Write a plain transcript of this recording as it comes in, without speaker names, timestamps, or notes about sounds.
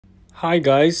Hi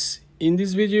guys, in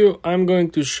this video I'm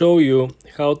going to show you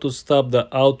how to stop the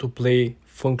autoplay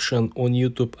function on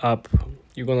YouTube app.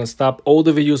 You're gonna stop all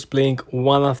the videos playing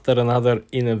one after another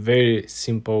in a very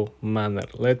simple manner.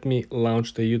 Let me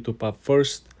launch the YouTube app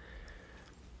first.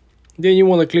 Then you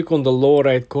wanna click on the lower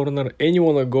right corner and you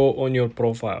wanna go on your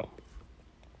profile.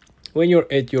 When you're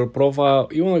at your profile,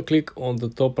 you wanna click on the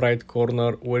top right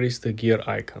corner where is the gear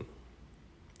icon.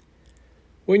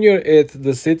 When you're at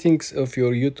the settings of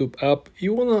your YouTube app,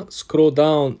 you want to scroll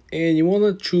down and you want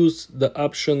to choose the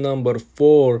option number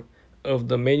 4 of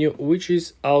the menu, which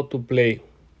is autoplay.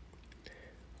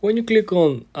 When you click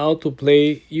on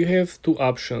autoplay, you have two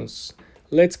options.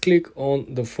 Let's click on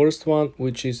the first one,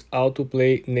 which is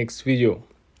autoplay next video.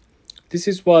 This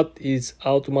is what is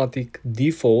automatic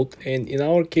default, and in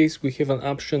our case we have an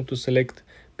option to select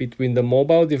between the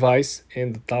mobile device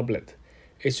and the tablet.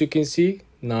 As you can see,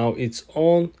 now it's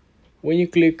on. When you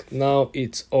click, now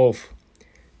it's off.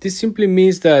 This simply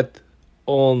means that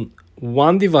on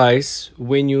one device,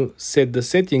 when you set the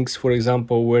settings, for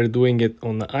example, we're doing it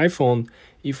on the iPhone,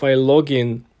 if I log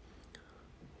in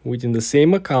within the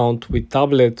same account with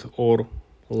tablet or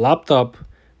laptop,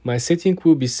 my setting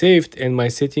will be saved and my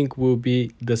setting will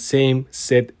be the same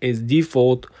set as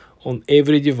default on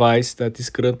every device that is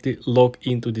currently logged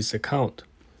into this account.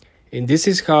 And this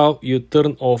is how you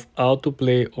turn off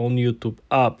autoplay on YouTube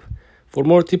app. For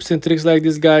more tips and tricks like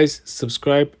this, guys,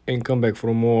 subscribe and come back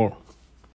for more.